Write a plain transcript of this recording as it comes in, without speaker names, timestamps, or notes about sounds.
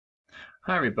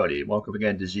Hi everybody, welcome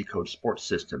again to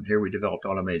ZCodeSystem. Here we developed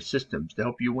automated systems to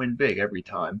help you win big every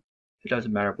time. It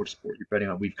doesn't matter what sport you're betting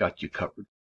on, we've got you covered.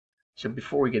 So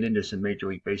before we get into some Major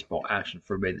League Baseball action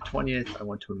for May the 20th, I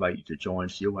want to invite you to join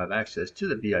so you'll have access to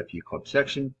the VIP Club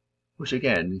section, which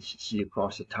again, you see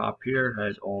across the top here,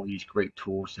 has all these great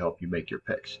tools to help you make your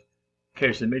picks.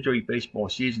 Okay, so the Major League Baseball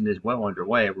season is well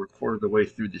underway. We're a quarter of the way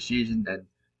through the season, and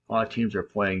a lot of teams are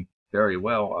playing very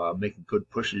well, making good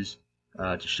pushes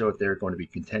to show that they're going to be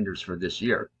contenders for this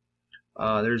year.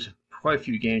 There's quite a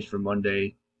few games for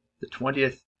Monday the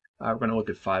 20th. We're going to look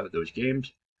at 5 of those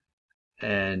games.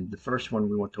 And the first one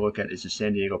we want to look at is the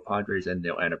San Diego Padres and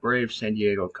the Atlanta Braves. San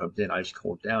Diego comes in ice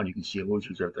cold down. You can see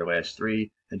losers of their last 3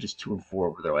 and just 2-4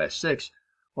 over their last 6.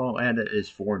 While Atlanta is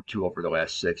 4-2 over the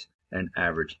last 6 and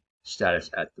average status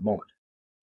at the moment.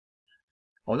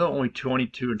 Although only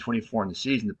 22-24 in the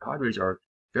season, the Padres are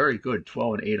very good,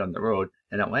 12-8 on the road,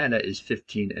 and Atlanta is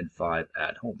 15-5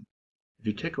 at home. If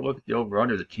you take a look at the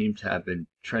over-under, the teams have been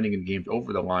trending in games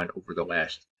over the line over the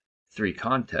last 3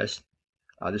 contests.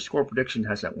 The score prediction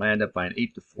has Atlanta by an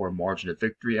 8-4 margin of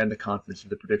victory, and the confidence of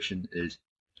the prediction is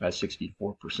at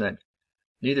 64%.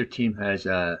 Neither team has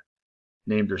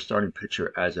named their starting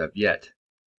pitcher as of yet.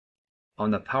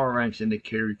 On the power ranks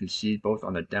indicator, you can see both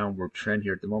on the downward trend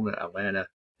here at the moment. Atlanta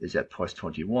is at plus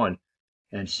 21,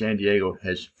 and San Diego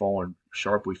has fallen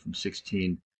sharply from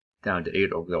 16 down to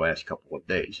 8 over the last couple of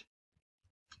days.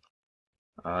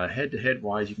 Head-to-head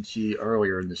wise, you can see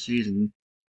earlier in the season,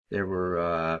 there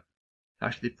were,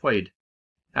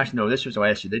 this was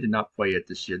last year. They did not play it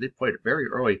this year. They played it very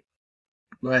early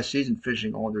last season,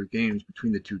 finishing all their games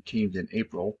between the two teams in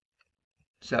April.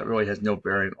 So that really has no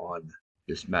bearing on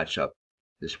this matchup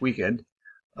this weekend.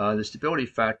 The stability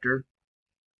factor,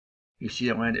 you see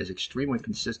Atlanta is extremely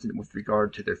consistent with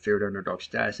regard to their favorite underdog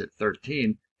status at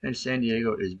 13, and San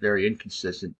Diego is very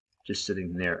inconsistent, just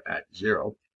sitting there at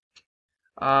 0.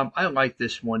 I like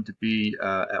this one to be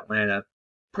Atlanta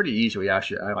pretty easily,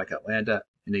 actually. I like Atlanta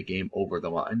in a game over the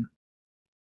line.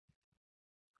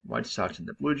 White Sox and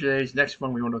the Blue Jays. Next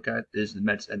one we want to look at is the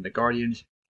Mets and the Guardians.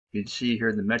 You can see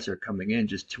here the Mets are coming in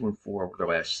just 2-4 over their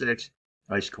last 6,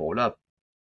 ice cold up.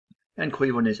 And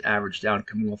Cleveland is average down,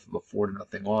 coming off of a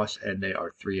 4-0 loss, and they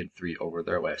are 3-3 over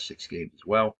their last 6 games as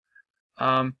well.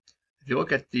 If you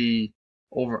look at the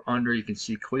over/under, you can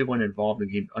see Cleveland involved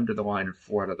in games under the line in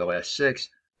 4 out of the last 6,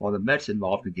 while the Mets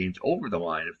involved in games over the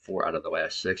line in 4 out of the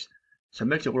last 6. So it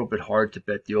makes it a little bit hard to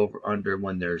bet the over/under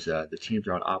when there's the teams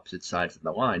are on opposite sides of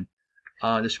the line.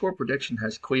 The score prediction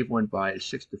has Cleveland by a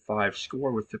 6-5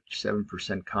 score with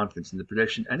 57% confidence in the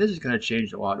prediction, and this is going to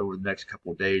change a lot over the next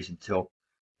couple of days until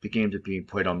the games are being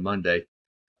played on Monday.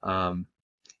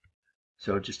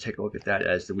 So just take a look at that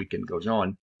as the weekend goes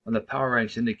on. On the power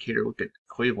ranks indicator, look at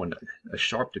Cleveland, a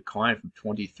sharp decline from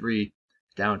 23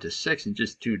 down to 6 in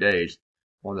just 2 days,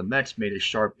 while the Mets made a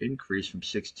sharp increase from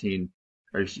 0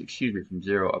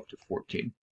 up to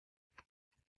 14.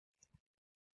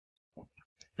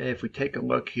 If we take a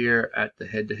look here at the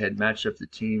head-to-head matchup, the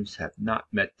teams have not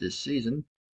met this season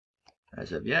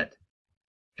as of yet.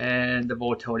 And the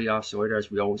volatility oscillator, as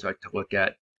we always like to look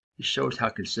at, it shows how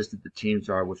consistent the teams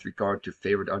are with regard to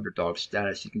favorite underdog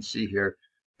status. You can see here,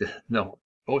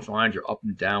 both lines are up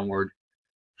and downward,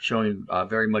 showing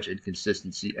very much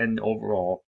inconsistency. And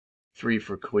overall, 3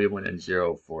 for Cleveland and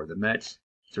 0 for the Mets.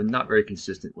 So not very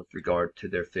consistent with regard to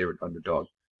their favorite underdog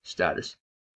status.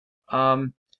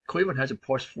 Cleveland has a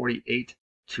plus 48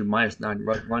 to minus 9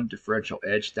 run differential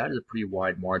edge. That is a pretty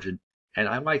wide margin. And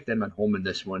I like them at home in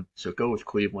this one, so go with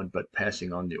Cleveland, but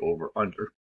passing on the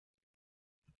over/under.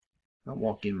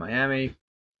 Milwaukee and Miami.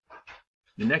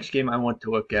 The next game I want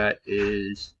to look at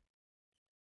is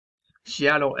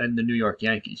Seattle and the New York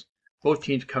Yankees. Both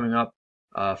teams coming up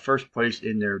first place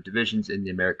in their divisions in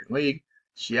the American League.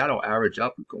 Seattle average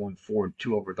up, going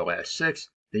 4-2 over the last 6.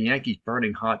 The Yankees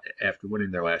burning hot after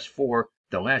winning their last 4.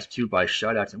 The last 2 by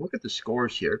shutouts. And look at the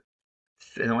scores here.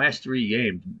 In the last 3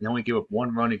 games, they only gave up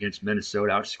 1 run against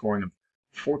Minnesota, outscoring them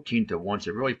 14-1.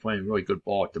 So really playing really good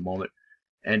ball at the moment.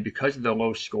 And because of the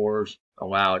low scores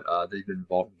allowed, they've been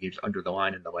involved in games under the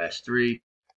line in the last 3.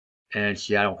 And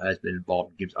Seattle has been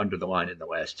involved in games under the line in the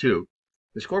last 2.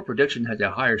 The score prediction has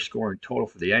a higher scoring total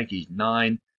for the Yankees,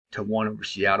 9-1 over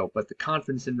Seattle. But the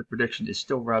confidence in the prediction is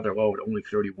still rather low at only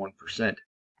 31%.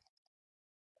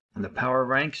 On the power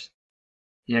ranks,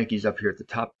 the Yankees up here at the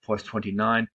top, plus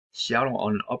 29. Seattle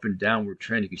on an up and downward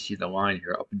trend. You can see the line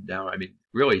here, up and down. I mean,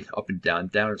 really up and down.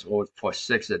 Down as low as plus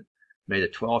 6 at May the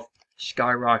 12th,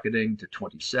 skyrocketing to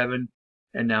 27,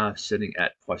 and now sitting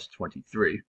at plus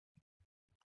 23.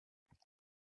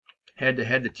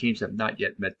 Head-to-head, the teams have not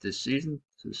yet met this season,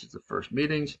 so this is the first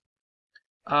meetings.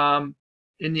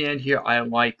 In the end here, I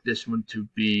like this one to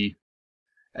be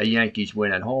a Yankees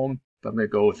win at home, but I'm going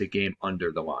to go with a game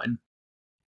under the line.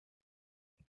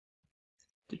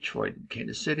 Detroit and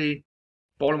Kansas City.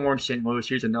 Baltimore and St. Louis.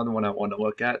 Here's another one I want to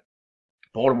look at.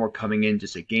 Baltimore coming in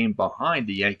just a game behind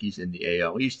the Yankees in the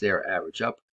AL East. They are average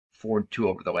up 4-2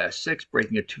 over the last 6,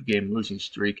 breaking a 2-game losing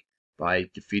streak by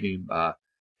defeating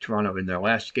Toronto in their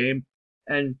last game.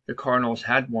 And the Cardinals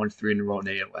had won 3 in a row, and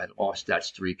they had lost that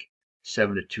streak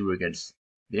 7-2 against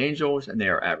the Angels, and they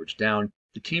are average down.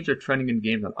 The teams are trending in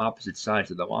games on opposite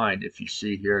sides of the line. If you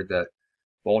see here, the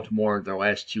Baltimore, their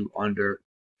last 2 under,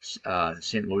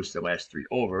 St. Louis, the last 3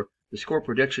 over. The score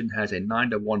prediction has a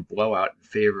 9-1 blowout in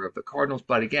favor of the Cardinals,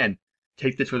 but again,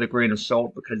 take this with a grain of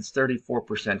salt because it's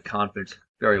 34% confidence,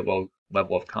 very low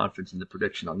level of confidence in the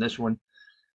prediction on this one.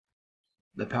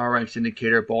 The Power Ranks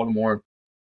indicator, Baltimore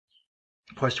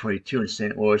plus 22 and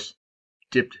St. Louis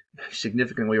dipped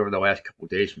significantly over the last couple of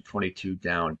days from 22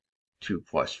 down to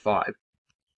plus 5.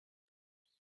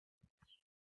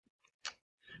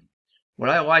 What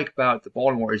I like about the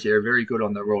Baltimore is they're very good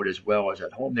on the road as well as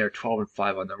at home. They're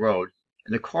 12-5 on the road,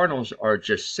 and the Cardinals are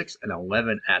just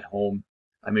 6-11 at home.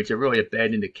 I mean, it's really a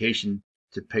bad indication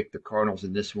to pick the Cardinals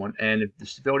in this one. And if the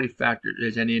stability factor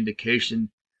is any indication,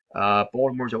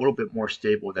 Baltimore's a little bit more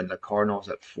stable than the Cardinals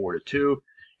at 4-2.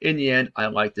 In the end, I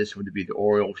like this one to be the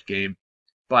Orioles game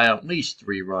by at least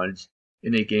 3 runs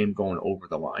in a game going over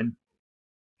the line.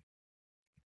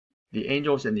 The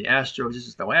Angels and the Astros, this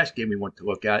is the last game we want to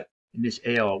look at. In this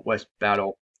AL West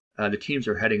battle, the teams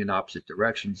are heading in opposite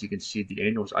directions. You can see the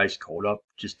Angels ice cold up,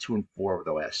 just 2-4 over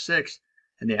the last 6.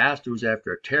 And the Astros,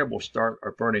 after a terrible start,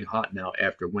 are burning hot now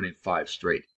after winning 5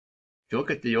 straight. If you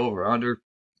look at the over-under,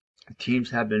 the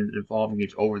teams have been involving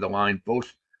each over the line.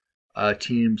 Both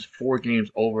teams 4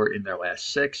 games over in their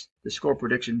last 6. The score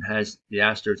prediction has the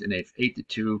Astros in a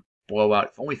 8-2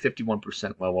 blowout, only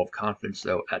 51% level of confidence,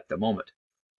 though, at the moment.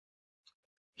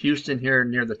 Houston here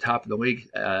near the top of the league,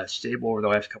 stable over the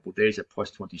last couple of days at plus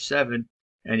 27.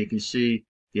 And you can see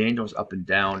the Angels up and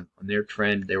down on their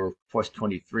trend. They were plus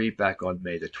 23 back on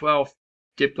May the 12th,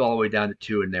 dipped all the way down to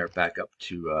 2, and they're back up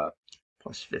to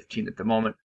plus 15 at the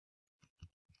moment.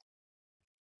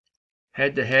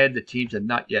 Head-to-head, the teams have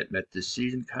not yet met this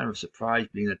season. Kind of a surprise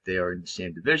being that they are in the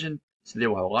same division. So they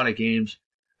will have a lot of games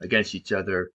against each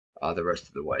other the rest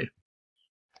of the way.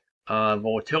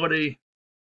 Volatility.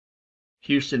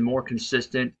 Houston more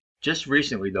consistent. Just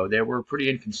recently, though, they were pretty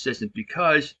inconsistent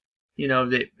because, you know,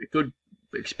 they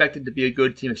expected to be a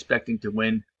good team, expecting to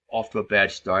win off to a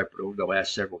bad start. But over the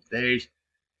last several days,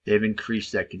 they've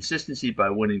increased that consistency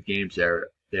by winning games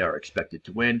they are expected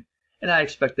to win. And I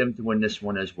expect them to win this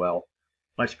one as well.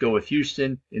 Let's go with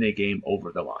Houston in a game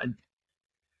over the line.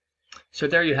 So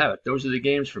there you have it. Those are the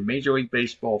games for Major League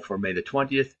Baseball for May the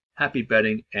 20th. Happy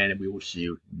betting, and we will see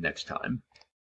you next time.